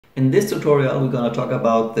In this tutorial we're gonna talk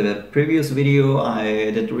about the previous video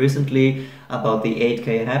I did recently about the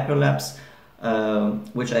 8K hyperlapse,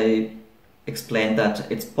 which I explained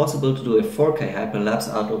that it's possible to do a 4K hyperlapse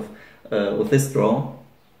out of with this drone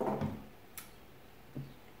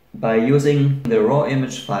by using the raw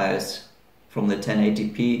image files from the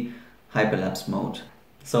 1080p hyperlapse mode.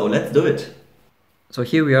 So let's do it! So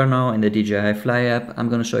here we are now in the DJI Fly app. I'm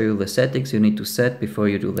going to show you the settings you need to set before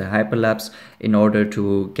you do the hyperlapse in order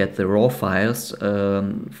to get the raw files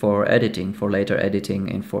for editing, for later editing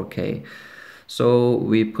in 4K. So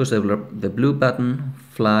we push the blue button,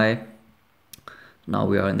 fly. Now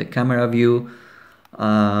we are in the camera view.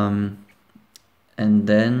 And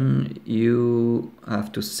then you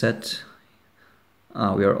have to set,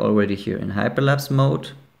 we are already here in hyperlapse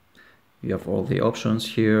mode. You have all the options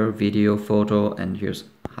here, video, photo, and here's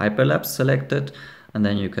hyperlapse selected, and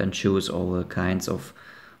then you can choose all the kinds of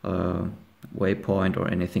waypoint or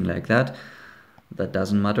anything like that. That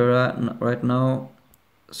doesn't matter right now.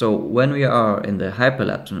 So when we are in the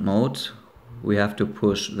hyperlapse mode, we have to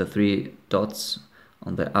push the 3 dots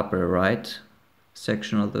on the upper right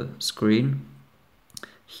section of the screen.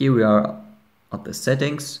 Here we are at the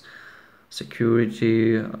settings,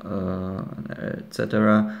 security,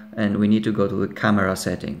 etc., and we need to go to the camera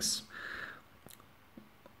settings.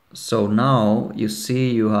 So now you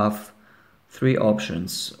see you have 3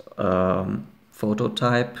 options: photo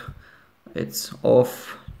type, it's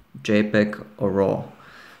off, JPEG or RAW.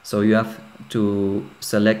 So you have to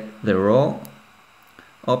select the RAW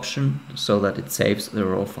option so that it saves the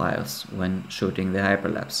RAW files when shooting the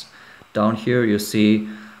hyperlapse. Down here you see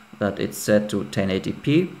that it's set to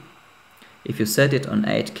 1080p. If you set it on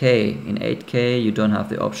 8K, in 8K you don't have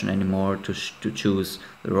the option anymore to choose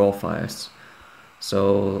the raw files.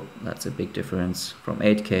 So that's a big difference from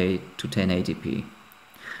 8K to 1080p.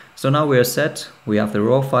 So now we are set, we have the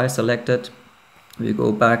raw file selected. We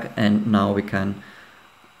go back and now we can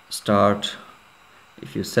start.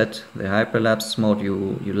 If you set the hyperlapse mode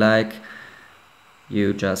you like,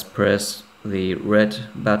 you just press the red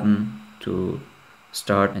button to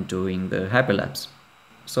start and doing the hyperlapse.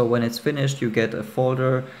 So when it's finished, you get a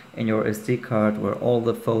folder in your SD card where all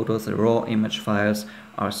the photos, the raw image files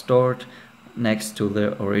are stored next to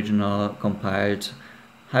the original compiled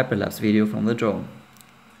hyperlapse video from the drone.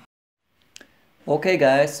 Okay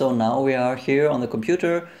guys, so now we are here on the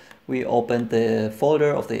computer. We opened the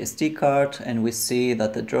folder of the SD card and we see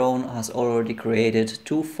that the drone has already created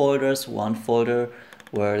 2 folders. One folder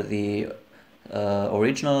where the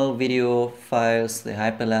original video files, the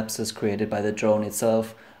hyperlapses created by the drone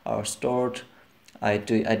itself, are stored. I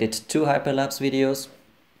did 2 hyperlapse videos,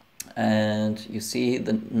 and you see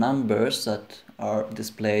the numbers that are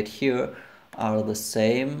displayed here are the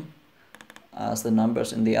same as the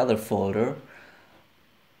numbers in the other folder.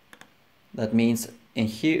 That means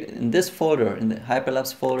in this folder, in the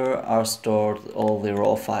hyperlapse folder, are stored all the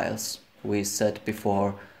raw files we set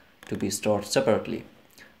before to be stored separately.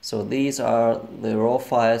 So these are the raw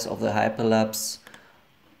files of the hyperlapse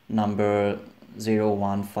number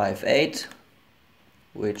 0158,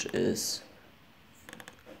 which is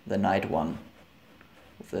the night one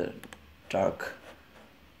with the dark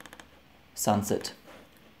sunset.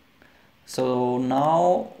 So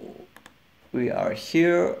now we are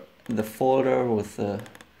here in the folder with the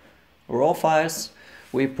raw files.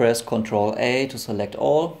 We press Ctrl A to select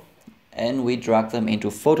all, and we drag them into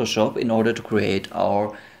Photoshop in order to create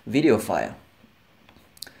our video file.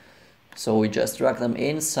 So we just drag them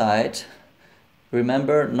inside.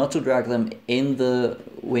 Remember not to drag them in the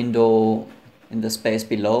window, in the space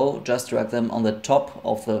below, just drag them on the top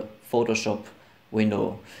of the Photoshop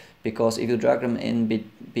window, because if you drag them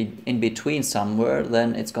in between somewhere,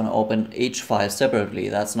 then it's going to open each file separately.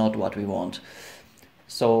 That's not what we want.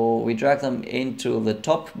 So we drag them into the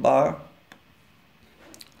top bar.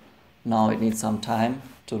 Now it needs some time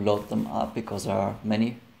to load them up because there are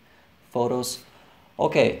many photos.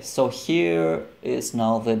 Okay, so here is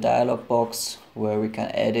now the dialog box where we can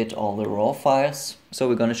edit all the raw files. So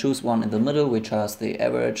we're going to choose one in the middle, which has the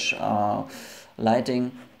average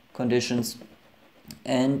lighting conditions.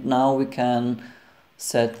 And now we can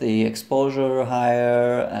set the exposure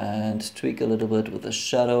higher and tweak a little bit with the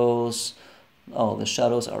shadows. Oh, the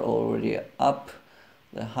shadows are already up,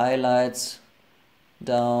 the highlights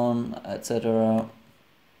down, etc.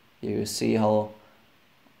 You see how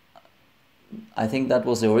I think that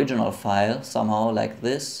was the original file, somehow like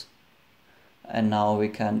this, and now we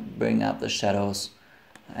can bring up the shadows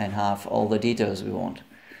and have all the details we want.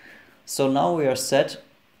 So now we are set.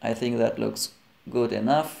 I think that looks good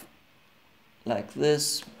enough, like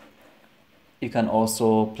this. You can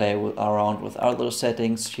also play around with other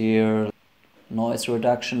settings here. Noise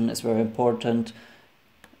reduction is very important.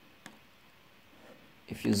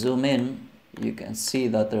 If you zoom in, you can see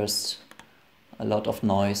that there's a lot of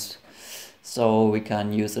noise. So we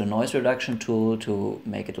can use the noise reduction tool to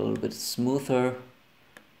make it a little bit smoother.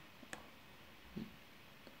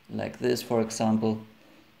 Like this, for example.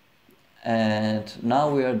 And now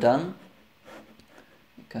we are done.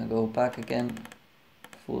 You can go back again,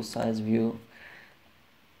 full size view.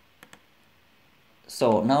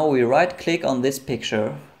 So now we right click on this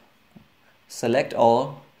picture, select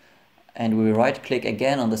all, and we right click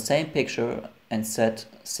again on the same picture and set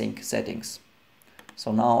sync settings.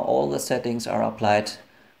 So now all the settings are applied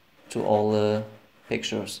to all the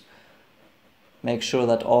pictures. Make sure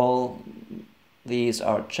that all these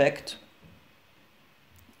are checked.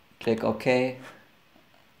 Click OK.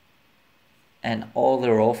 And all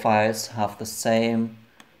the raw files have the same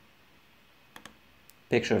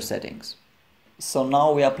picture settings. So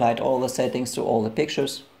now we applied all the settings to all the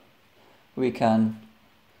pictures. We can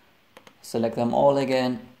select them all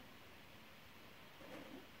again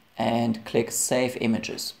and click Save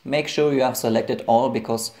Images. Make sure you have selected all,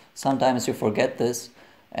 because sometimes you forget this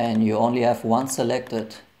and you only have one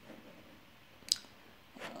selected,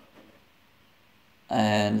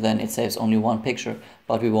 and then it saves only one picture,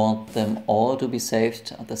 but we want them all to be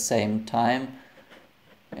saved at the same time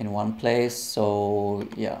in one place. So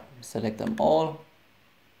yeah, select them all,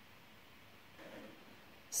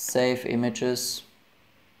 save images,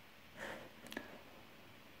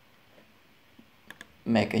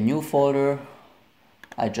 make a new folder.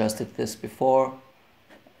 I just did this before,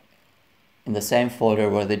 in the same folder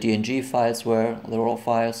where the DNG files were, the raw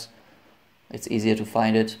files. It's easier to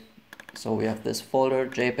find it. So we have this folder,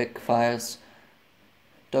 JPEG files.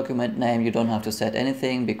 Document name, you don't have to set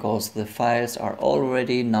anything because the files are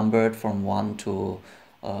already numbered from 1 to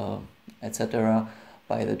etc.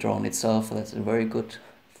 by the drone itself. That's a very good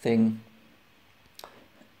thing.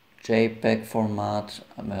 JPEG format,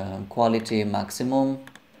 quality maximum,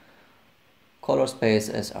 color space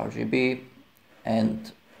as RGB,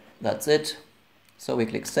 and that's it. So we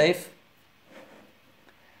click save,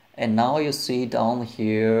 and now you see down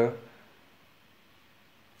here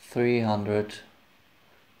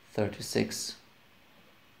 336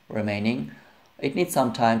 remaining. It needs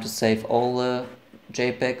some time to save all the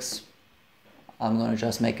JPEGs. I'm gonna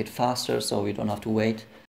just make it faster so we don't have to wait.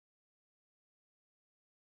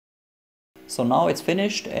 So now it's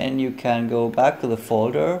finished, and you can go back to the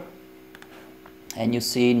folder, and you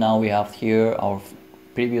see now we have here our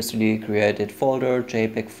previously created folder,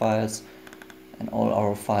 JPEG files, and all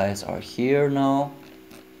our files are here now.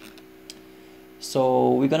 So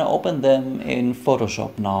we're gonna open them in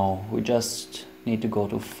Photoshop now. We just need to go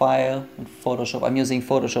to File in Photoshop. I'm using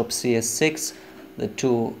Photoshop CS6, the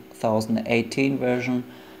 2018 version.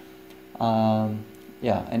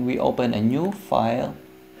 Yeah, and we open a new file.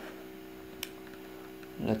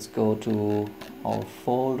 Let's go to our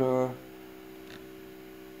folder.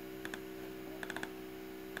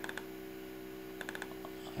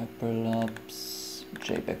 Hyperlapse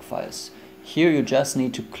JPEG files. Here you just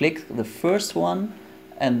need to click the first one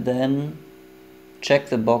and then check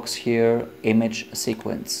the box here, image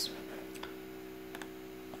sequence.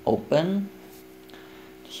 Open.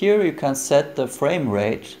 Here you can set the frame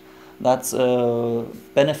rate. That's a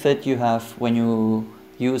benefit you have when you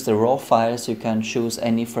use the raw files. You can choose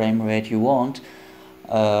any frame rate you want.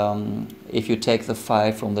 If you take the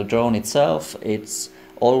file from the drone itself, it's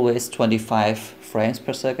always 25 frames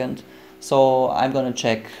per second. So I'm gonna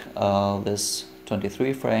check this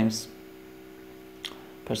 23 frames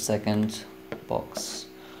per second box.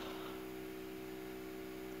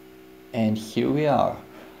 And here we are.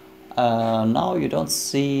 Now you don't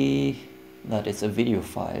see that it's a video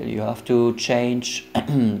file. You have to change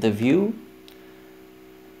the view,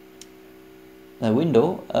 the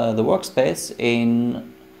window, the workspace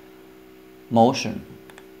in motion.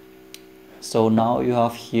 So now you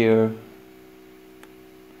have here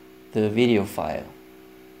the video file,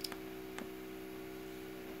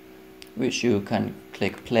 which you can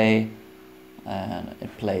click play, and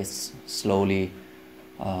it plays slowly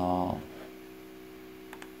the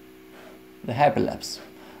hyperlapse.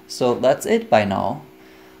 So that's it by now.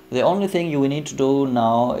 The only thing you need to do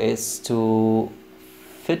now is to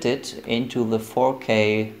fit it into the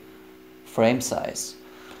 4K frame size.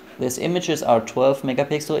 These images are 12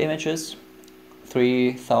 megapixel images,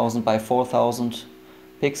 3000 by 4000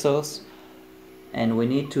 pixels, and we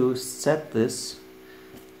need to set this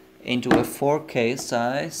into a 4K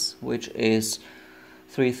size, which is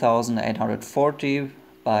 3840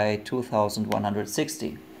 by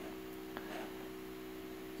 2160.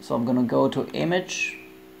 So I'm gonna go to image,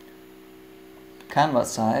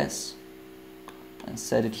 canvas size, and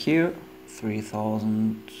set it here,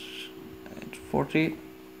 3040,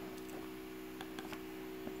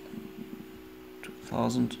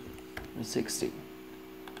 2060.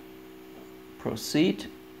 Proceed.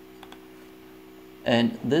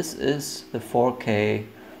 And this is the 4K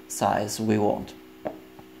size we want.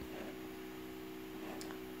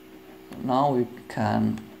 Now we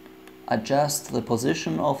can adjust the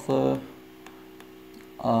position of the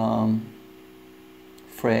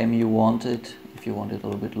frame you wanted. If you want it a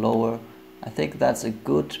little bit lower, I think that's a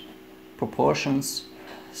good proportions.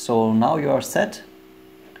 So now you are set.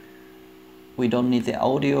 We don't need the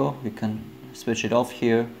audio, we can switch it off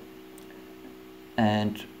here,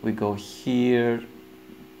 and we go here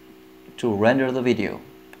to render the video.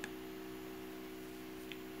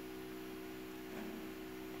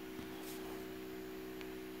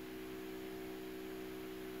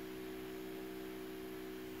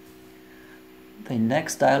 The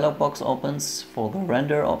next dialog box opens for the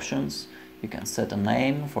render options. You can set a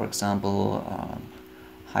name, for example,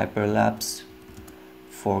 Hyperlapse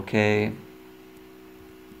 4K.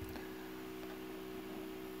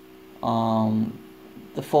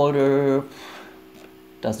 The folder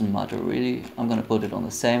doesn't matter really. I'm gonna put it on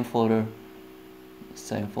the same folder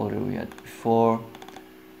we had before.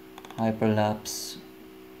 Hyperlapse.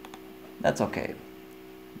 That's okay.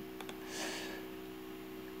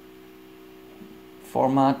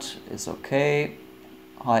 Format is okay.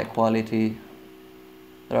 High quality.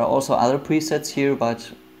 There are also other presets here,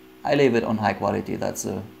 but I leave it on high quality. That's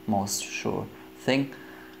the most sure thing.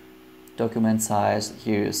 Document size,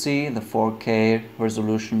 here you see the 4K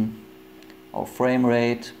resolution or frame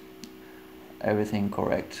rate, everything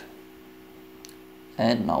correct.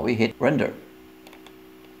 And now we hit render.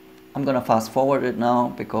 I'm gonna fast forward it now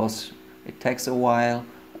because it takes a while.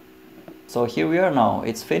 So here we are now,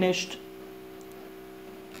 it's finished,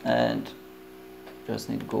 and just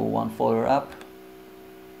need to go one folder up,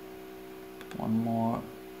 one more,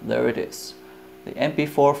 there it is. The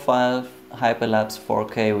MP4 file Hyperlapse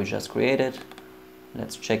 4K we just created.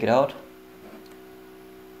 Let's check it out.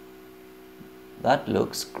 That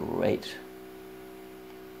looks great.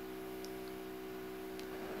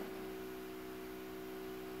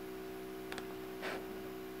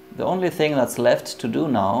 The only thing that's left to do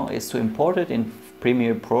now is to import it in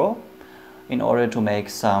Premiere Pro in order to make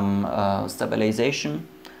some stabilization,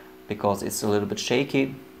 because it's a little bit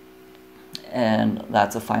shaky, and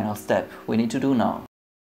that's a final step we need to do now.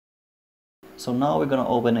 So now we're going to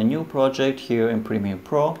open a new project here in Premiere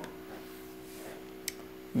Pro.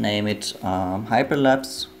 Name it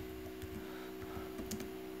Hyperlapse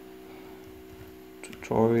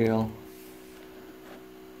tutorial.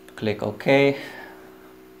 Click OK.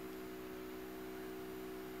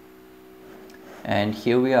 And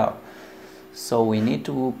here we are. So we need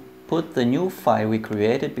to put the new file we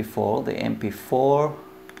created before, the MP4,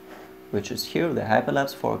 which is here, the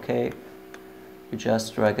Hyperlapse 4K. We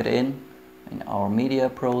just drag it in our media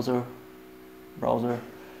browser or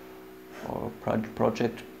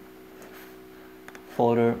project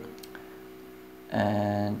folder,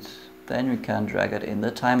 and then we can drag it in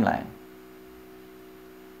the timeline.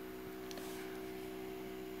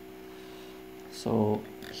 So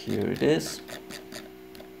here it is.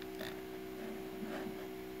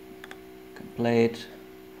 Play it,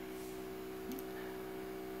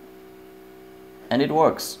 and it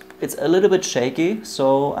works. It's a little bit shaky,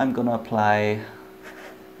 so I'm gonna apply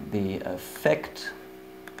the effect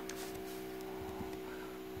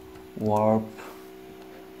warp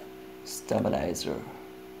stabilizer.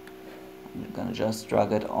 I'm gonna just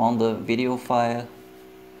drag it on the video file.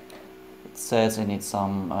 It says it needs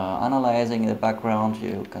some analyzing in the background.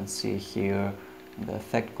 You can see here in the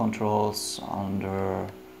effect controls under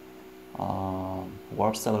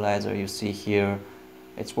warp stabilizer, you see here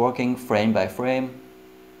it's working frame by frame.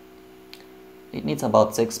 It needs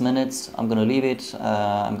about 6 minutes. I'm gonna leave it.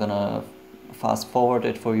 I'm gonna fast forward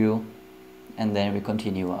it for you, and then we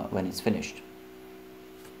continue when it's finished.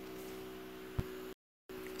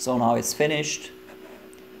 So now it's finished,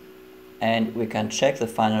 and we can check the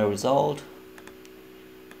final result.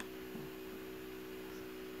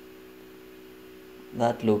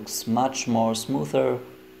 That looks much more smoother.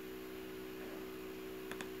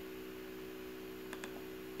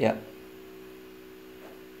 Yeah.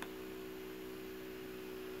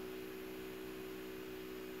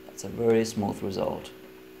 That's a very smooth result.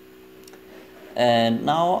 And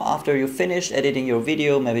now, after you finish editing your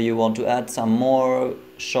video, maybe you want to add some more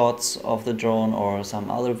shots of the drone or some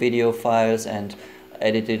other video files and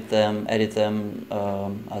edit them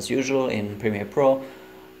as usual in Premiere Pro.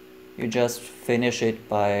 you just finish it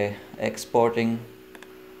by exporting,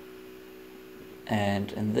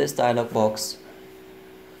 and in this dialog box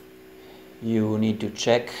you need to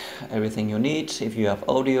check everything you need. If you have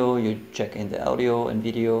audio, you check in the audio and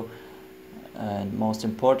video, and most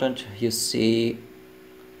important, you see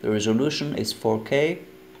the resolution is 4K.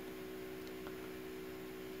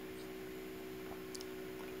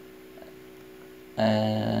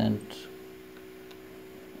 And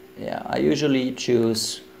yeah, I usually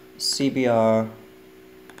choose CBR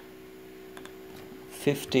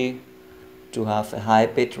 50 to have a high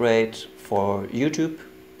bitrate for YouTube,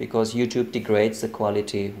 because YouTube degrades the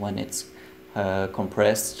quality when it's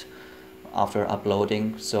compressed after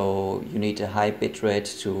uploading, so you need a high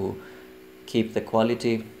bitrate to keep the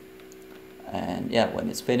quality. And yeah, when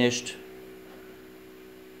it's finished,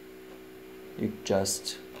 you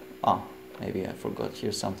just maybe I forgot,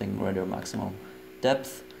 here's something, render maximum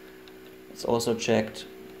depth, it's also checked,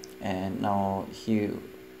 and now you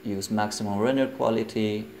use maximum render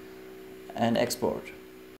quality and export.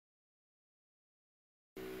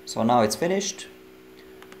 So now it's finished,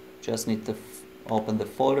 just need to open the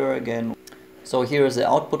folder again. So here is the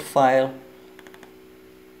output file,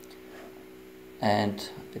 and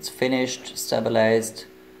it's finished, stabilized.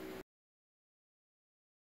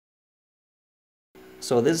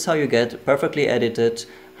 So this is how you get perfectly edited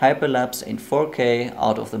hyperlapse in 4K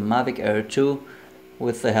out of the Mavic Air 2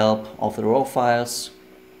 with the help of the RAW files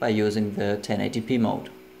by using the 1080p mode.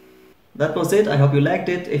 That was it. I hope you liked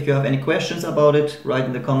it. If you have any questions about it, write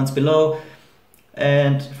in the comments below.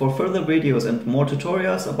 And for further videos and more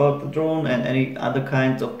tutorials about the drone and any other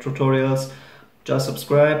kinds of tutorials, just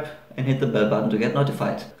subscribe and hit the bell button to get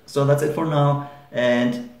notified. So that's it for now,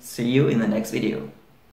 and see you in the next video.